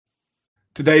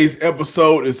Today's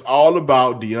episode is all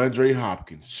about DeAndre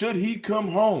Hopkins. Should he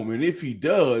come home? And if he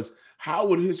does, how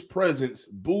would his presence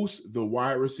boost the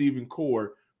wide receiving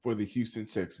core for the Houston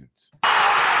Texans?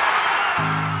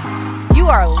 You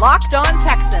are Locked On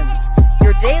Texans,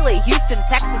 your daily Houston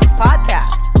Texans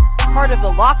podcast, part of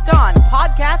the Locked On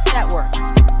Podcast Network,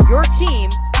 your team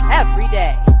every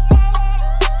day.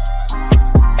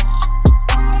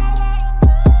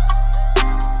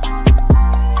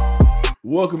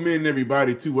 Welcome in,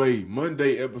 everybody, to a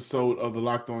Monday episode of the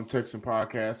Locked On Texan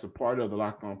podcast, a part of the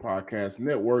Locked On Podcast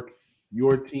Network,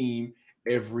 your team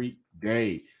every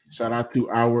day. Shout out to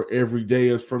our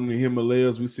everydayers from the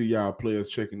Himalayas. We see y'all players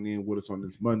checking in with us on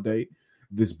this Monday,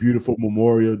 this beautiful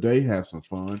Memorial Day. Have some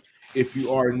fun. If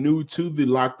you are new to the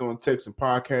Locked On Texan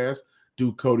podcast,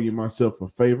 do Cody and myself a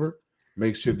favor.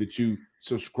 Make sure that you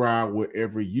subscribe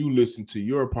wherever you listen to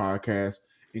your podcast,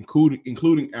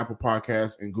 including Apple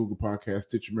Podcasts and Google Podcasts,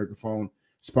 Stitcher Microphone,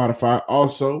 Spotify.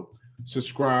 Also,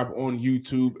 subscribe on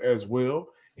YouTube as well.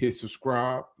 Hit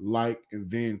subscribe, like, and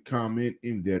then comment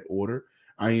in that order.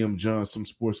 I am John, some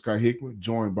Sports Guy Hickman,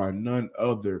 joined by none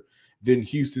other than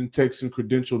Houston Texan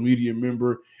credential media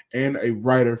member and a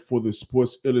writer for the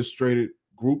Sports Illustrated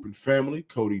group and family,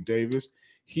 Cody Davis,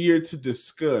 here to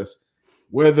discuss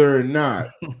whether or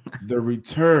not the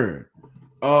return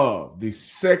of the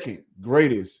second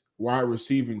greatest wide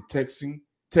receiving Texan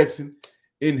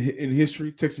in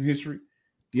history, Texan history,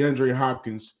 DeAndre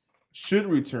Hopkins, should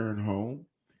return home.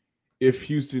 If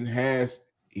Houston has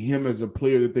him as a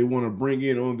player that they want to bring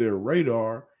in on their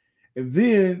radar, and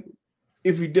then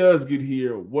if he does get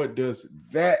here, what does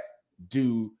that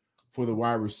do for the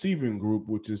wide receiving group,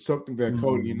 which is something that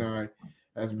Cody and I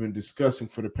has been discussing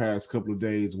for the past couple of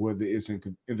days, whether it's in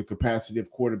the capacity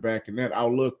of quarterback and that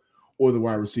outlook, or the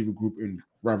wide receiver group in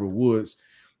Robert Woods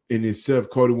in itself.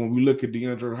 Cody, when we look at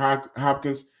DeAndre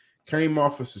Hopkins, came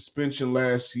off a suspension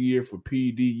last year for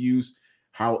PED use,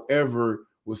 however,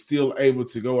 was still able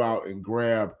to go out and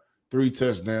grab 3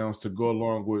 touchdowns to go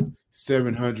along with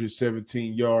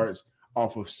 717 yards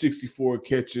off of 64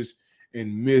 catches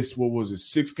and missed,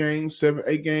 6 games, 7,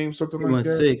 8 games, something like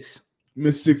that? 6.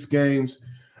 Missed 6 games.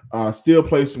 Still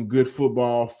played some good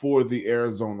football for the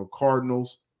Arizona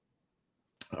Cardinals.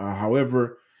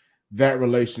 However, that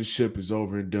relationship is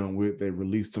over and done with. They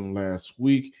released him last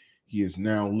week. He is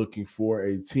now looking for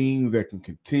a team that can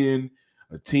contend,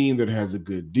 a team that has a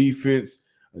good defense,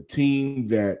 a team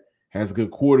that has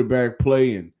good quarterback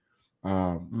play. And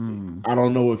I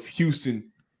don't know if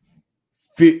Houston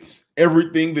fits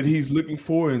everything that he's looking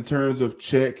for in terms of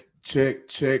check,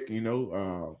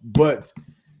 but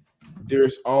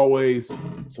there's always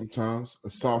sometimes a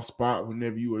soft spot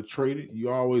whenever you are traded.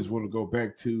 You always want to go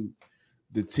back to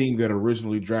the team that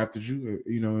originally drafted you,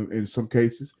 in some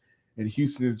cases. And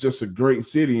Houston is just a great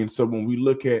city. And so when we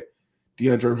look at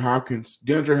DeAndre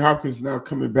Hopkins now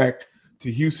coming back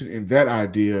to Houston, and that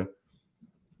idea,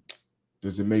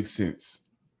 does it make sense?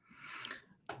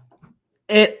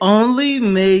 It only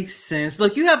makes sense.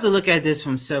 Look, you have to look at this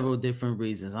from several different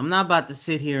reasons. I'm not about to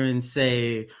sit here and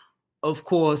say, of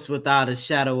course, without a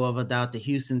shadow of a doubt, the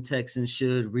Houston Texans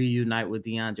should reunite with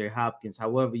DeAndre Hopkins.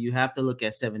 However, you have to look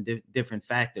at 7 different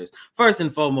factors. First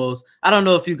and foremost, I don't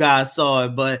know if you guys saw it,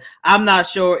 but I'm not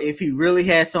sure if he really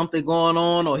had something going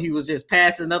on or he was just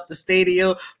passing up the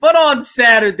stadium. But on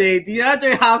Saturday,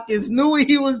 DeAndre Hopkins knew what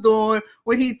he was doing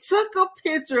when he took a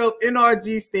picture of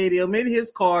NRG Stadium in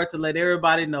his car to let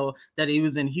everybody know that he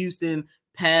was in Houston,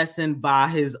 passing by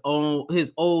his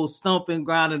old stomping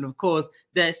ground. And of course,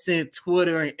 that sent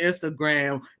Twitter and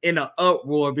Instagram in an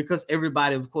uproar because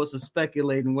everybody, of course, was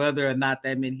speculating whether or not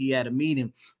that meant he had a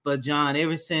meeting. But John,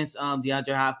 ever since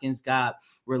DeAndre Hopkins got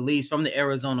released from the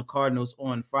Arizona Cardinals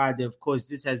on Friday, of course,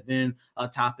 this has been a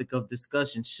topic of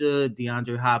discussion. Should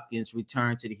DeAndre Hopkins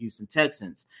return to the Houston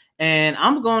Texans? And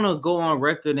I'm going to go on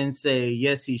record and say,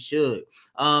 yes, he should.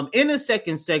 In the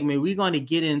second segment, we're going to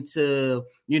get into,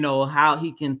 how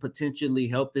he can potentially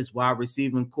help this wide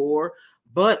receiving core.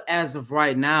 But as of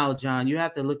right now, John, you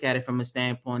have to look at it from a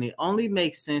standpoint. It only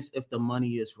makes sense if the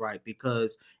money is right,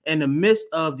 because in the midst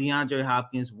of DeAndre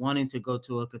Hopkins wanting to go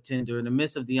to a contender, in the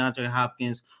midst of DeAndre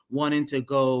Hopkins wanting to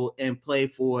go and play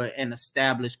for an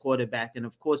established quarterback, and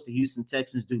of course, the Houston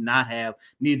Texans do not have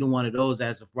neither one of those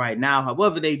as of right now.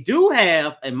 However, they do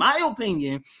have, in my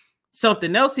opinion,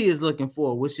 something else he is looking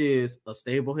for, which is a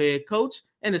stable head coach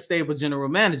and a stable general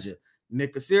manager.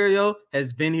 Nick Caserio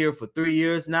has been here for 3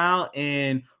 years now,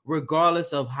 and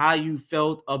regardless of how you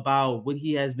felt about what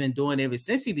he has been doing ever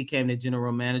since he became the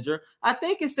general manager, I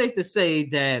think it's safe to say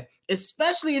that,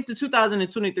 especially if the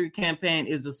 2023 campaign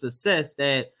is a success,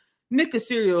 that Nick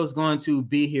Caserio is going to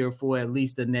be here for at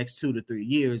least the next 2 to 3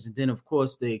 years. And then, of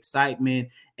course, the excitement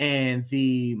and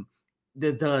the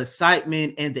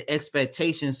excitement and the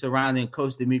expectations surrounding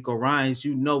Coach DeMeco Ryans,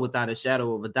 without a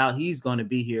shadow of a doubt, he's going to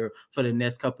be here for the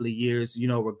next couple of years,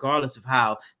 regardless of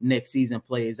how next season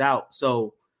plays out.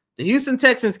 So the Houston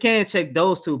Texans can check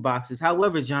those 2 boxes.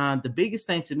 However, John, the biggest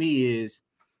thing to me is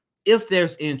if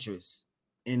there's interest,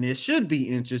 and there should be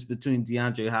interest between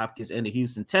DeAndre Hopkins and the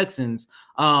Houston Texans,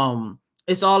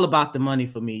 it's all about the money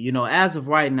for me. As of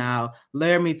right now,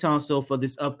 Laramie Tunsil for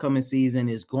this upcoming season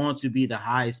is going to be the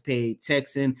highest paid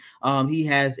Texan. He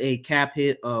has a cap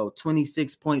hit of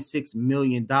 $26.6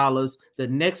 million. The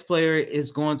next player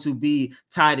is going to be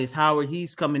Titus Howard.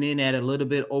 He's coming in at a little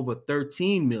bit over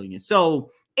 $13 million. So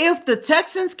if the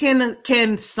Texans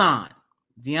can sign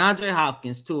DeAndre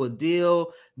Hopkins to a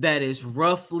deal that is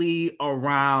roughly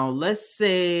around, let's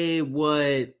say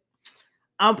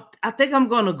I think I'm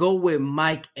going to go with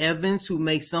Mike Evans, who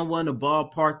makes someone to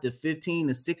ballpark the 15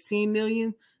 to 16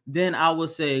 million. Then I would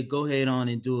say go ahead on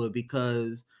and do it,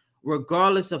 because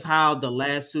regardless of how the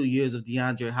last 2 years of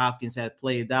DeAndre Hopkins have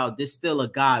played out, there's still a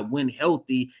guy, when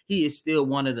healthy, he is still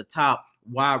one of the top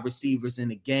wide receivers in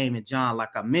the game. And John,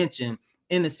 like I mentioned,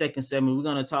 in the second segment, we're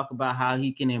going to talk about how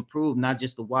he can improve not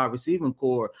just the wide receiving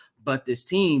core, but this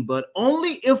team, but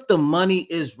only if the money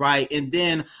is right. And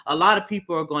then a lot of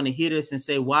people are going to hit us and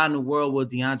say, why in the world would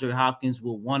DeAndre Hopkins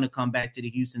will want to come back to the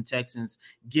Houston Texans,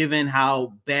 given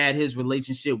how bad his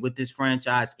relationship with this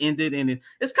franchise ended? And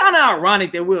it's kind of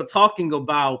ironic that we're talking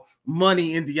about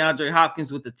money in DeAndre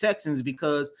Hopkins with the Texans,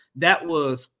 because that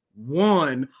was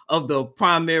one of the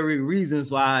primary reasons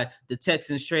why the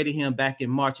Texans traded him back in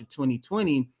March of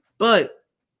 2020. But,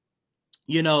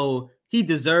 he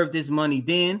deserved his money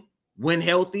then. When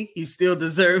healthy, he still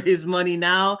deserves his money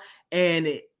now. And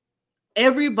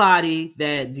everybody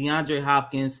that DeAndre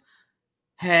Hopkins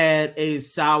had a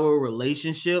sour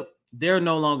relationship, they're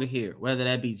no longer here, whether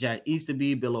that be Jack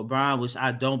Easterby, Bill O'Brien, which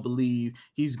I don't believe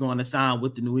he's going to sign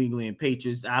with the New England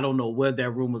Patriots. I don't know where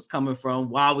that rumor's coming from.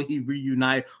 Why would he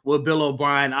reunite with Bill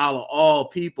O'Brien out of all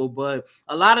people? But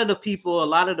a lot of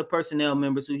the personnel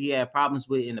members who he had problems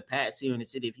with in the past here in the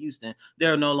city of Houston,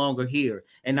 they're no longer here.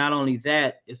 And not only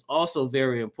that, it's also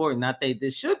very important. I think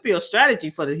this should be a strategy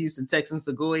for the Houston Texans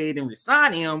to go ahead and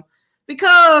resign him,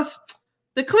 because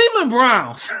the Cleveland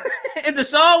Browns and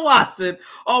Deshaun Watson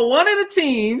are one of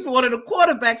the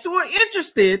quarterbacks who are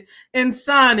interested in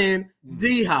signing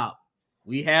D-Hop.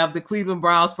 We have the Cleveland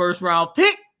Browns first round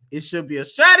pick. It should be a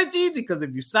strategy, because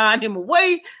if you sign him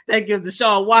away, that gives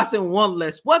Deshaun Watson one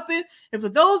less weapon. And for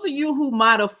those of you who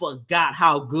might have forgot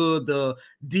how good the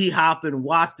D-Hop and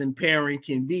Watson pairing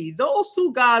can be, those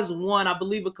 2 guys won, I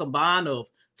believe, a combined of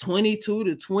 22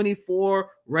 to 24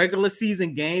 regular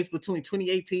season games between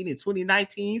 2018 and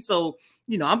 2019. So,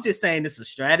 I'm just saying it's a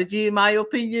strategy in my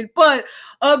opinion. But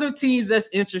other teams that's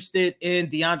interested in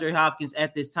DeAndre Hopkins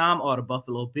at this time are the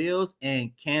Buffalo Bills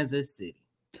and Kansas City.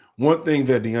 One thing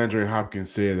that DeAndre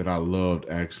Hopkins said that I loved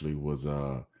actually was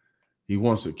he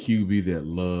wants a QB that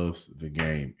loves the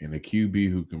game, and a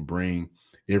QB who can bring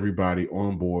everybody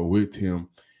on board with him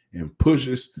and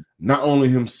pushes not only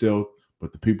himself,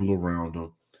 but the people around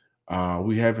him.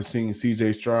 We haven't seen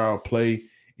C.J. Stroud play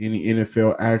any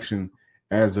NFL action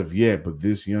as of yet, but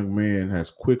this young man has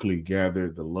quickly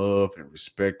gathered the love and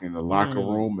respect in the locker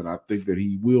room, and I think that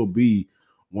he will be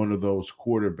one of those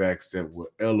quarterbacks that will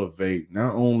elevate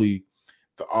not only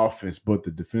the offense but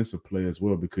the defensive play as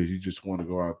well, because you just want to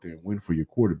go out there and win for your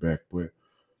quarterback. But,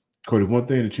 Cody, one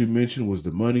thing that you mentioned was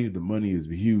the money. The money is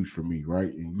huge for me,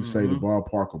 right? And you say the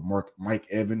ballpark of Mike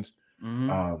Evans.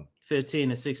 15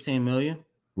 to 16 million.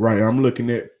 Right. I'm looking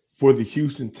at, for the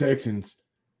Houston Texans,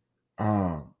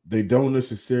 they don't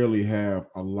necessarily have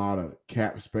a lot of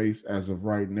cap space as of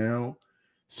right now.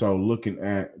 So looking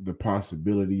at the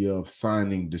possibility of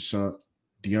signing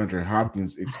DeAndre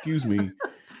Hopkins,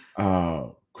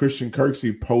 Christian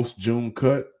Kirksey post-June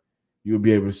cut, you'll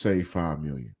be able to save $5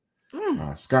 million.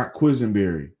 Scott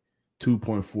Quisenberry,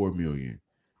 $2.4 million.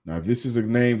 Now, this is a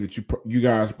name that you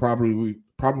guys probably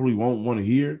won't want to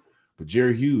hear, but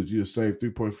Jerry Hughes, you'll save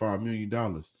 $3.5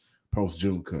 million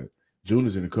post-June cut. June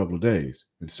is in a couple of days.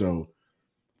 And so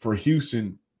for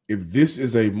Houston, if this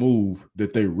is a move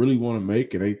that they really want to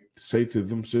make and they say to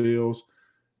themselves,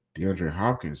 DeAndre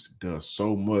Hopkins does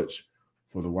so much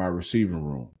for the wide receiving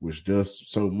room, which does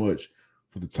so much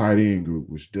for the tight end group,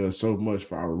 which does so much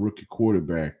for our rookie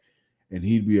quarterback, and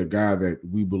he'd be a guy that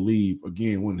we believe,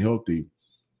 again, when healthy,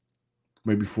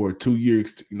 maybe for a 2 year,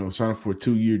 sign for a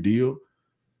 2 year deal,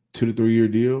 2 to 3 year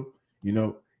deal,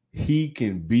 he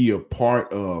can be a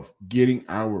part of getting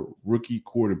our rookie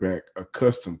quarterback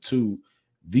accustomed to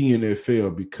the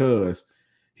NFL because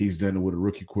he's done it with a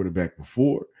rookie quarterback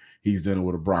before. He's done it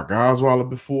with a Brock Osweiler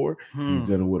before. He's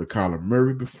done it with a Kyler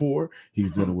Murray before.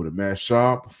 He's done it with a Matt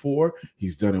Schaub before.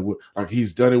 He's done it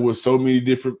with so many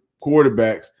different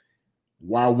quarterbacks.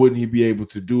 Why wouldn't he be able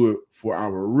to do it for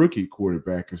our rookie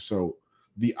quarterback? And so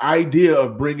the idea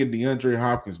of bringing DeAndre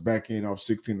Hopkins back in off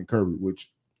 16 and Kirby, which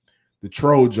the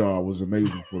troll job was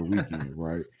amazing for the weekend,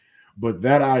 right? But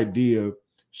that idea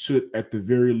should at the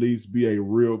very least be a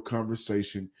real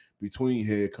conversation between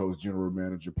head coach, general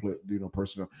manager,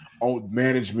 personnel, on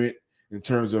management in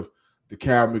terms of the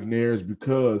Cal McNairs,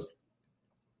 because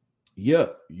you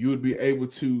would be able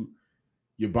to,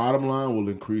 your bottom line will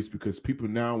increase because people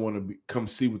now want to come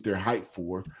see what they're hyped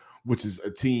for, which is a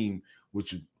team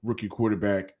with your rookie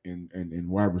quarterback and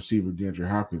wide receiver DeAndre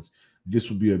Hopkins. This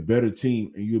will be a better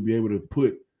team, and you'll be able to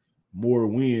put more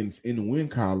wins in the win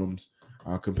columns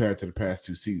compared to the past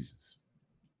two seasons.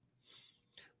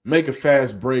 Make a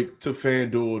fast break to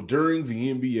FanDuel during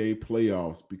the NBA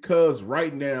playoffs because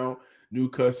right now, new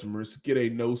customers get a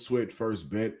no-sweat first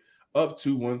bet up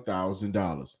to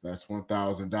 $1,000. That's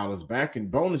 $1,000 back in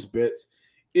bonus bets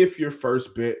if your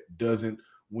first bet doesn't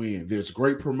win. There's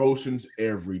great promotions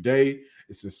every day.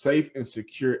 It's a safe and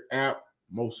secure app.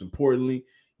 Most importantly,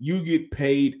 you get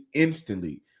paid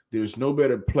instantly. There's no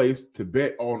better place to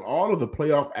bet on all of the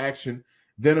playoff action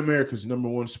than America's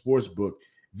 #1 sports book.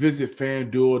 Visit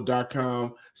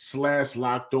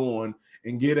FanDuel.com/lockedon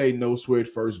and get a no-sweat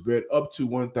first bet up to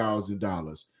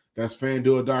 $1,000. That's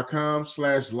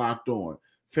FanDuel.com/lockedon.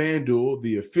 FanDuel,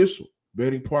 the official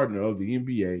betting partner of the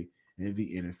NBA and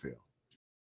the NFL.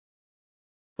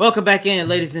 Welcome back in,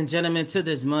 ladies and gentlemen, to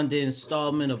this Monday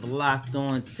installment of Locked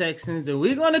On Texans. And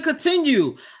we're going to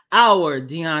continue our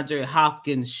DeAndre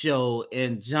Hopkins show.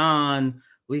 And John,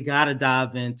 we got to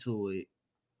dive into it.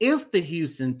 If the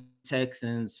Houston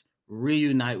Texans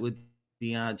reunite with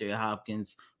DeAndre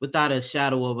Hopkins, without a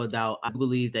shadow of a doubt, I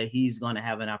believe that he's going to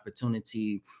have an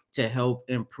opportunity to help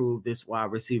improve this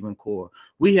wide receiving core.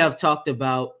 We have talked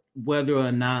about whether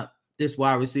or not this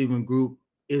wide receiving group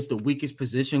is the weakest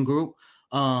position group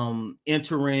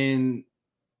entering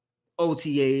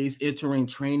OTAs, entering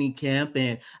training camp.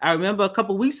 And I remember a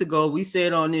couple weeks ago, we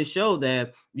said on this show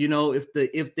that,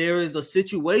 if there is a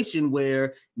situation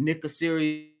where Nick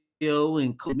Caserio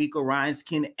and D'Amico Ryans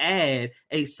can add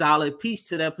a solid piece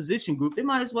to that position group, they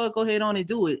might as well go ahead on and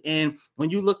do it. And when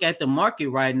you look at the market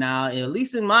right now, at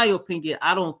least in my opinion,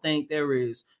 I don't think there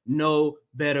is no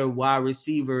better wide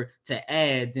receiver to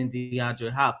add than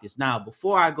DeAndre Hopkins. Now,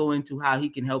 before I go into how he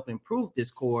can help improve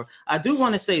this core, I do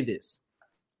want to say this.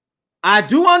 I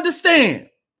do understand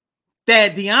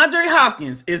that DeAndre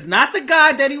Hopkins is not the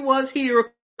guy that he was here a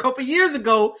couple years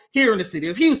ago here in the city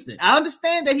of Houston. I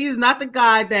understand that he is not the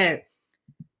guy that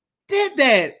did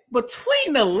that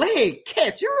between the leg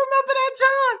catch. You remember that,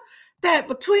 John? That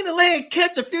between the leg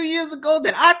catch a few years ago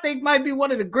that I think might be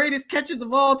one of the greatest catches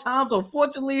of all times.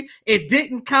 Unfortunately, it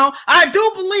didn't count. I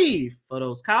do believe, for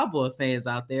those Cowboy fans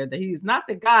out there, that he's not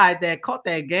the guy that caught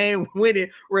that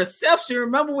game-winning reception.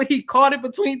 Remember when he caught it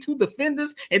between two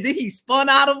defenders and then he spun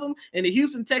out of them and the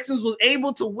Houston Texans was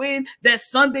able to win that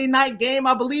Sunday night game?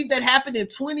 I believe that happened in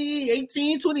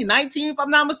 2018, 2019, if I'm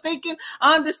not mistaken.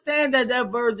 I understand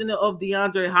that version of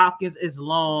DeAndre Hopkins is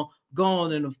long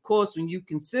gone. And of course, when you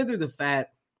consider the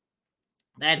fact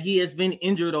that he has been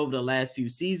injured over the last few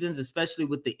seasons, especially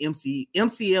with the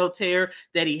MCL tear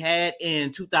that he had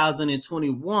in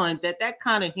 2021, that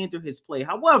kind of hindered his play.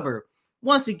 However,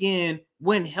 once again,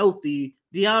 when healthy,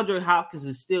 DeAndre Hopkins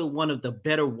is still one of the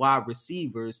better wide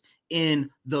receivers in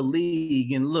the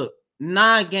league. And look,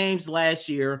 9 games last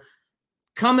year,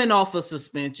 coming off a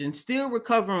suspension, still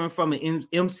recovering from an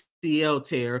MCL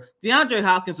tear, DeAndre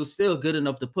Hopkins was still good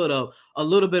enough to put up a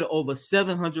little bit over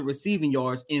 700 receiving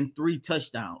yards and 3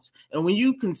 touchdowns. And when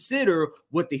you consider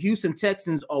what the Houston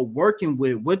Texans are working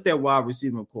with their wide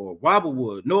receiving core, Robert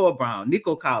Wood, Noah Brown,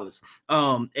 Nico Collins,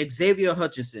 Xavier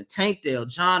Hutchinson, Tank Dell,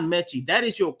 John Mechie, that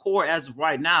is your core as of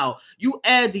right now. You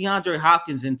add DeAndre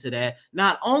Hopkins into that,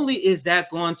 not only is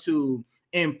that going to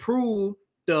improve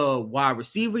the wide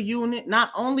receiver unit,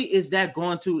 not only is that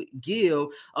going to give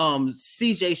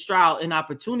CJ Stroud an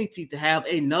opportunity to have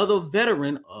another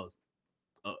veteran,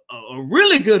 a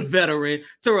really good veteran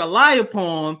to rely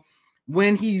upon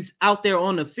when he's out there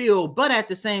on the field, but at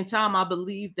the same time, I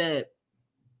believe that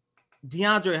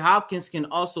DeAndre Hopkins can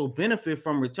also benefit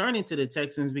from returning to the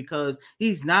Texans because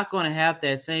he's not going to have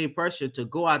that same pressure to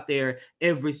go out there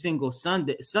every single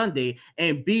Sunday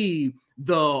and be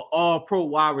the all-pro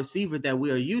wide receiver that we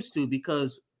are used to,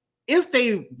 because if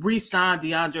they re-sign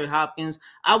DeAndre Hopkins,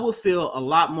 I would feel a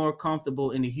lot more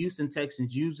comfortable in the Houston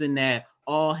Texans using that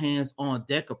all hands on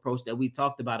deck approach that we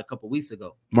talked about a couple weeks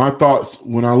ago. My thoughts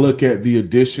when I look at the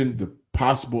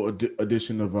possible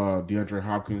addition of DeAndre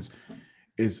Hopkins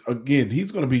is, again,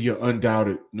 he's going to be your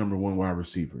undoubted number one wide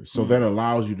receiver. So that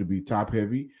allows you to be top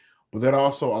heavy, but that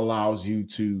also allows you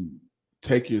to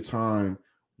take your time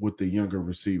with the younger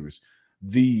receivers.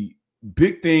 The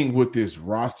big thing with this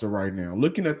roster right now,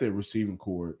 looking at the receiving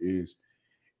core, is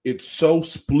it's so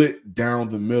split down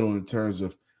the middle in terms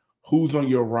of who's on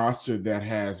your roster that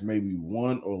has maybe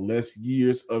 1 or less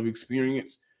years of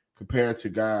experience compared to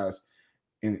guys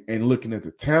and looking at the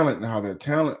talent and how that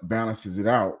talent balances it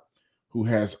out, who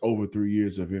has over 3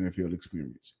 years of NFL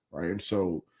experience, right? And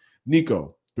so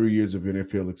Nico, 3 years of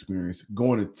NFL experience,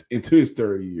 going into his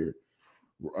third year.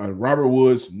 Robert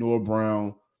Woods, Noah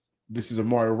Brown, this is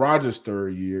Amari Rodgers'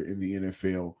 third year in the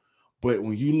NFL. But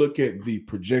when you look at the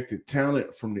projected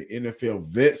talent from the NFL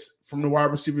vets from the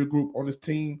wide receiver group on this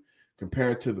team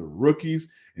compared to the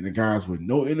rookies and the guys with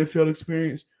no NFL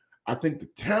experience, I think the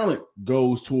talent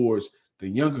goes towards the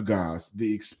younger guys.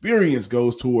 The experience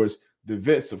goes towards the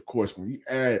vets, of course. When you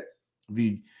add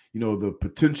the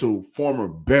potential former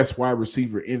best wide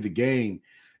receiver in the game,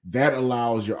 that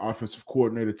allows your offensive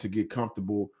coordinator to get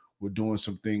comfortable with doing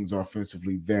some things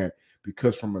offensively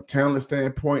because from a talent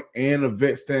standpoint and a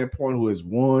vet standpoint who has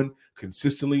won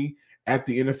consistently at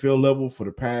the NFL level for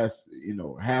the past,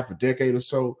 half a decade or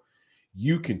so,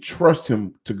 you can trust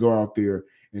him to go out there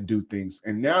and do things.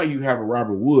 And now you have a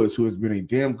Robert Woods who has been a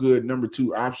damn good number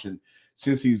 2 option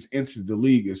since he's entered the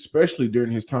league, especially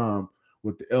during his time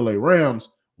with the LA Rams.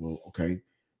 Well, okay,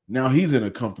 now he's in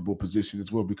a comfortable position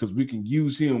as well because we can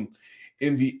use him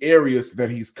in the areas that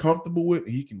he's comfortable with.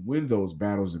 He can win those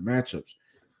battles and matchups.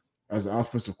 As an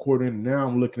offensive coordinator, now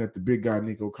I'm looking at the big guy,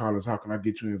 Nico Collins. How can I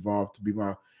get you involved to be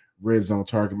my red zone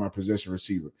target, my possession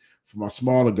receiver? For my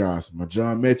smaller guys, my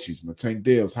John Mechie's, my Tank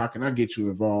Dales, how can I get you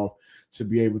involved to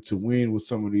be able to win with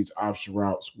some of these option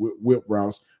routes, whip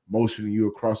routes, motioning you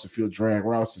across the field, drag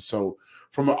routes? And so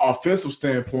from an offensive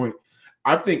standpoint,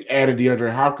 I think adding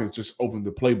DeAndre Hopkins just opened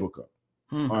the playbook up,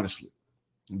 honestly.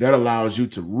 That allows you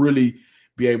to really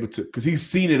be able to, because he's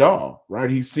seen it all, right?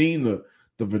 He's seen the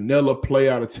vanilla play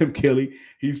out of Tim Kelly.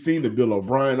 He's seen the Bill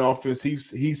O'Brien offense.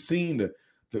 He's seen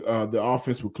the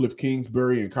offense with Cliff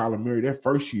Kingsbury and Kyler Murray. That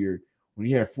first year when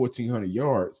he had 1,400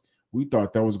 yards, we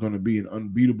thought that was going to be an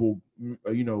unbeatable,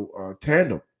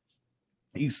 tandem.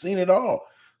 He's seen it all.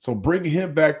 So bringing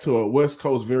him back to a West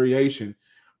Coast variation,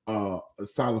 a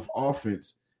style of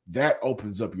offense, that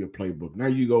opens up your playbook. Now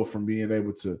you go from being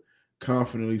able to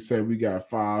confidently say we got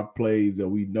 5 plays that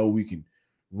we know we can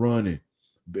run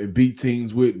and beat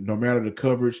teams with, no matter the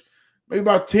coverage, maybe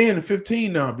about 10 to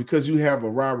 15 now, because you have a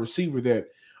wide receiver that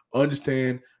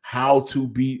understand how to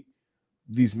beat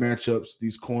these matchups,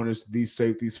 these corners, these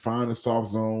safeties, find a soft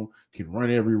zone, can run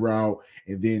every route.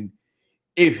 And then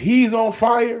if he's on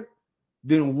fire,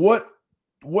 then what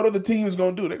are the teams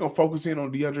going to do? They're going to focus in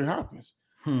on DeAndre Hopkins.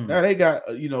 Now they got,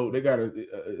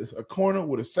 a corner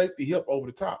with a safety help over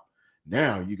the top.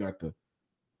 Now you got the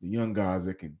young guys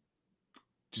that can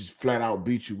just flat out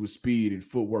beat you with speed and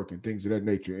footwork and things of that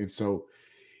nature. And so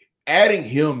adding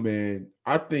him, man,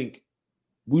 I think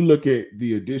we look at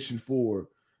the addition for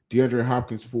DeAndre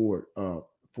Hopkins for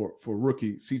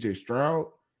rookie CJ Stroud.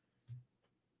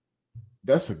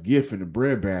 That's a gift in the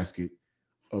breadbasket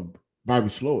of Bobby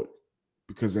Slowick,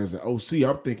 because as an OC,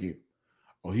 I'm thinking,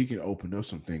 he can open up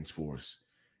some things for us.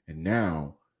 And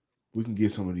now we can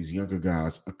get some of these younger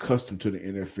guys accustomed to the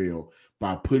NFL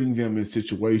by putting them in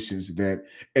situations that,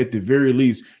 at the very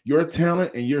least, your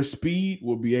talent and your speed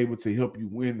will be able to help you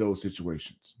win those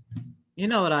situations. You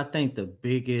know what I think the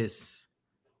biggest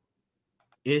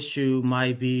issue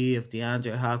might be if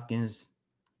DeAndre Hopkins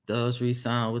does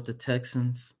re-sign with the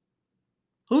Texans?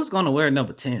 Who's going to wear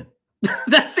number 10?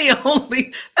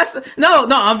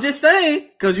 I'm just saying,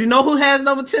 because you know who has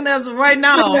number 10 as of right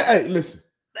now. Hey, listen.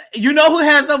 You know who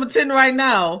has number 10 right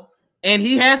now, and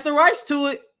he has the rights to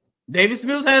it. Davis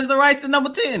Mills has the rights to number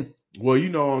 10.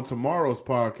 Well, on tomorrow's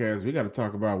podcast, we got to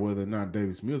talk about whether or not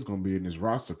Davis Mills is going to be in this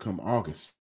roster come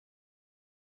August.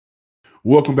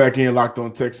 Welcome back in, Locked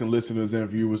On Texan listeners and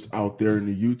viewers out there in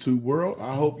the YouTube world.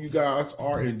 I hope you guys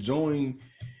are enjoying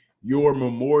your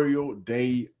Memorial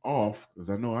Day off, because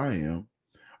I know I am.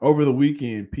 Over the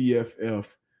weekend, PFF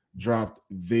dropped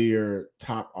their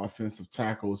top offensive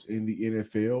tackles in the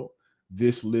NFL.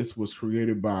 This list was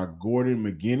created by Gordon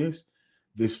McGuinness.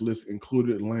 This list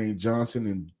included Lane Johnson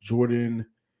and Jordan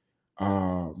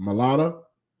Mailata,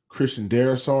 Christian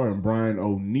Darrisaw and Brian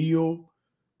O'Neill.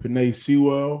 Penei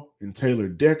Sewell and Taylor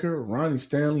Decker, Ronnie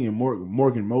Stanley and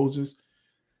Morgan Moses,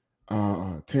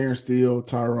 Terrence Steele,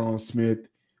 Tyrone Smith,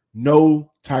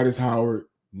 no Titus Howard,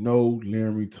 no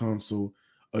Laramie Tunsil,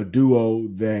 a duo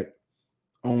that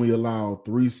only allowed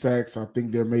 3 sacks. I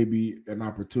think there may be an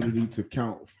opportunity to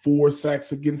count 4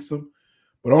 sacks against them,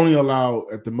 but only allowed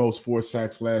at the most 4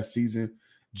 sacks last season.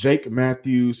 Jake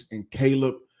Matthews and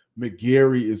Caleb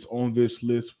McGarry is on this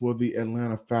list for the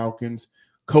Atlanta Falcons.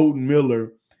 Colton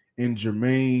Miller and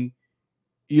Jermaine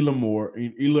Illuminor.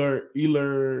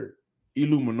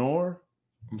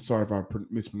 I'm sorry if I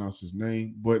mispronounced his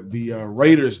name, but the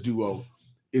Raiders duo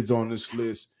is on this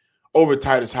list over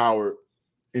Titus Howard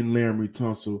and Laramie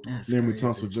Tunsil. Laramie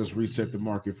Tunsil just reset the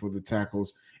market for the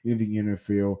tackles in the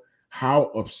NFL. How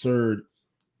absurd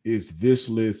is this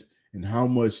list, and how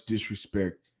much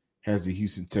disrespect has the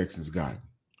Houston Texans got?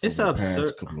 It's over absurd. The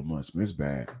past couple of months, man. It's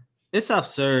bad. It's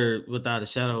absurd without a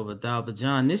shadow of a doubt. But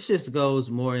John, this just goes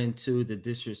more into the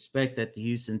disrespect that the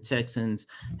Houston Texans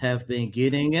have been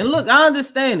getting. And look, I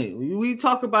understand it. We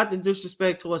talk about the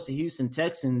disrespect towards the Houston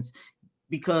Texans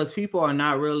because people are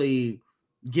not really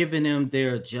giving them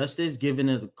their justice, giving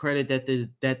them the credit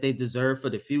that they deserve for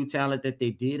the few talent that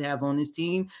they did have on this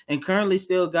team and currently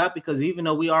still got, because even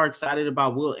though we are excited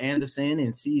about Will Anderson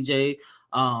and CJ,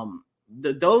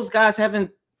 those guys haven't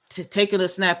taken a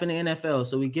snap in the NFL,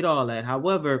 so we get all that.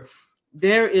 However,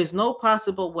 there is no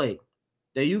possible way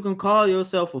that you can call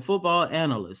yourself a football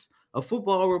analyst, a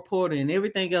football reporter, and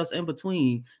everything else in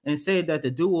between and say that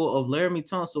the duo of Laramie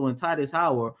Tunsil and Titus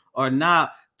Howard are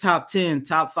not top 10,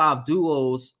 top 5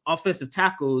 duos, offensive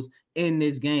tackles in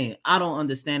this game. I don't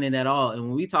understand it at all. And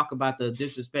when we talk about the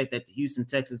disrespect that the Houston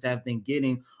Texans have been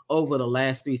getting over the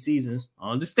last 3 seasons,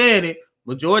 I understand it.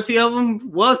 Majority of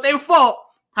them was their fault.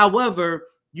 However,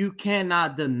 you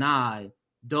cannot deny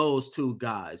those 2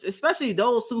 guys, especially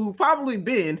those 2 who probably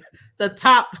been the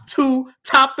top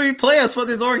 3 players for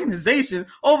this organization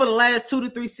over the last 2 to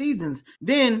 3 seasons.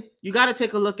 Then you got to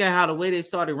take a look at how the way they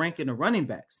started ranking the running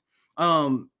backs.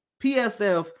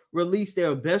 PFF released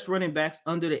their best running backs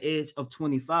under the age of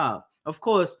 25. Of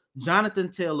course,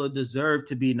 Jonathan Taylor deserved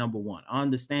to be number 1. I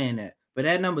understand that. But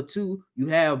at number 2, you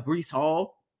have Breece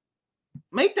Hall.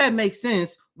 Make that make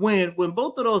sense. When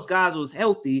both of those guys was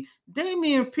healthy,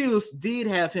 Dameon Pierce did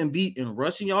have him beat in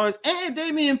rushing yards, and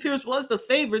Dameon Pierce was the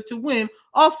favorite to win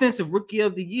Offensive Rookie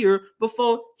of the Year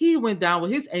before he went down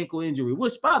with his ankle injury,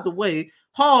 which, by the way,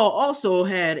 Hall also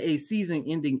had a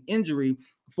season-ending injury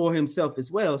for himself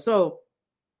as well. So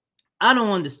I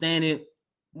don't understand it.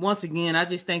 Once again, I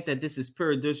just think that this is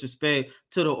pure disrespect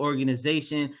to the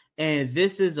organization. And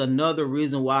this is another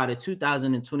reason why the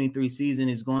 2023 season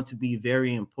is going to be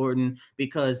very important,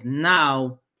 because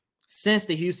now, since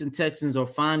the Houston Texans are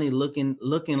finally looking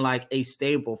like a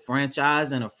stable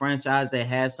franchise and a franchise that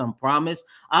has some promise,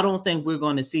 I don't think we're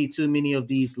going to see too many of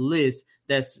these lists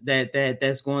that's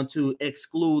going to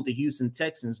exclude the Houston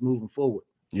Texans moving forward.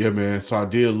 Yeah, man. So I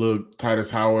did look. Titus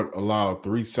Howard allowed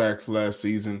 3 sacks last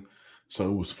season. So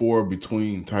it was 4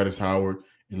 between Titus Howard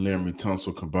and Laramie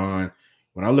Tunsil combined.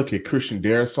 When I look at Christian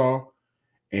Darrisaw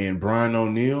and Brian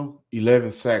O'Neill,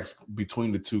 11 sacks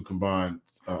between the 2 combined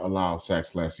allowed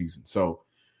sacks last season. So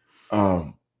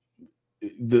the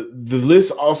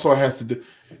list also has to do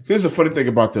 – here's the funny thing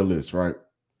about their list, right?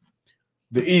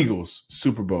 The Eagles,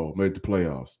 Super Bowl, made the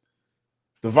playoffs.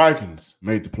 The Vikings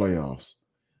made the playoffs.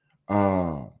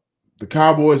 The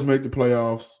Cowboys made the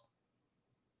playoffs.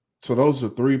 So those are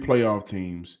 3 playoff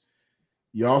teams.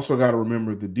 You also got to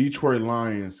remember the Detroit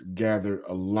Lions gathered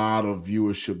a lot of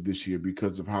viewership this year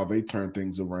because of how they turned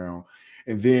things around.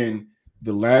 And then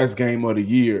the last game of the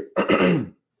year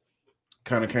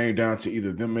kind of came down to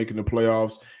either them making the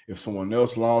playoffs if someone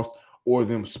else lost, or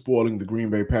them spoiling the Green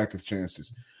Bay Packers'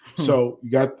 chances. So you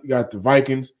got the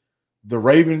Vikings. The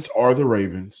Ravens are the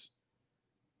Ravens.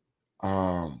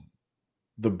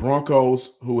 The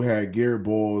Broncos, who had Gary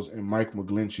Boyles and Mike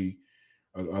McGlinchey,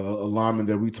 a lineman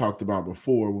that we talked about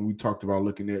before when we talked about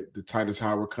looking at the Titus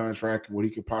Howard contract and what he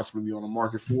could possibly be on the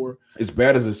market for. As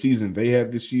bad as the season they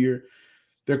had this year,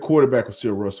 their quarterback was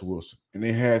still Russell Wilson, and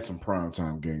they had some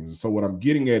primetime games. And so what I'm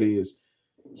getting at is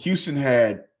Houston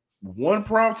had 1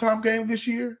 primetime game this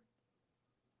year.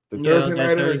 The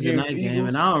Thursday night game,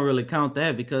 and I don't really count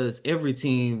that because every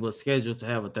team was scheduled to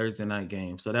have a Thursday night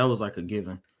game. So that was like a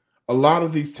given. A lot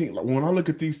of these teams, when I look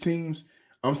at these teams,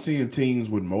 I'm seeing teams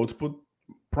with multiple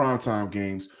primetime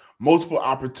games, multiple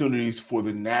opportunities for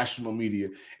the national media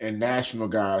and national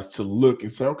guys to look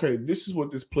and say, okay, this is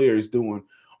what this player is doing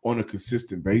on a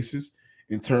consistent basis.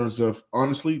 In terms of,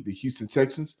 honestly, the Houston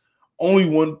Texans, only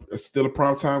one, still a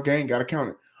primetime game, got to count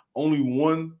it. Only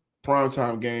one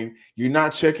primetime game. You're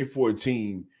not checking for a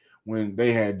team when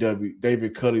they had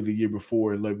David Culley the year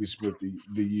before and Lovie Smith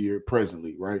the year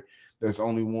presently, right? That's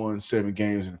only won 7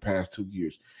 games in the past 2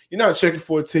 years. You're not checking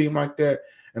for a team like that.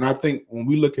 And I think when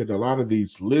we look at a lot of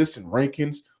these lists and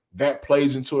rankings, that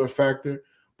plays into a factor.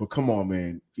 But come on,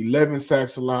 man. 11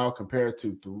 sacks allowed compared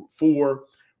to 4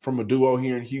 from a duo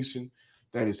here in Houston.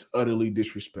 That is utterly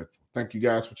disrespectful. Thank you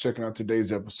guys for checking out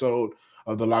today's episode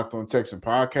of the Locked On Texan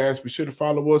podcast. Be sure to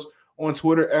follow us on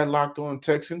Twitter at Locked On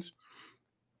Texans.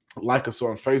 Like us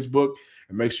on Facebook,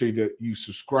 and make sure that you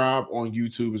subscribe on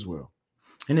YouTube as well.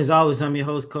 And as always, I'm your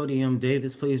host, Cody M.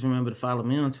 Davis. Please remember to follow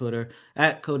me on Twitter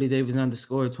at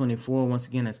CodyDavis_24. Once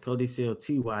again, that's Cody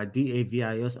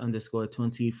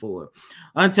COTYDAVIS_24.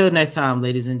 Until next time,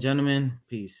 ladies and gentlemen,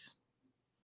 peace.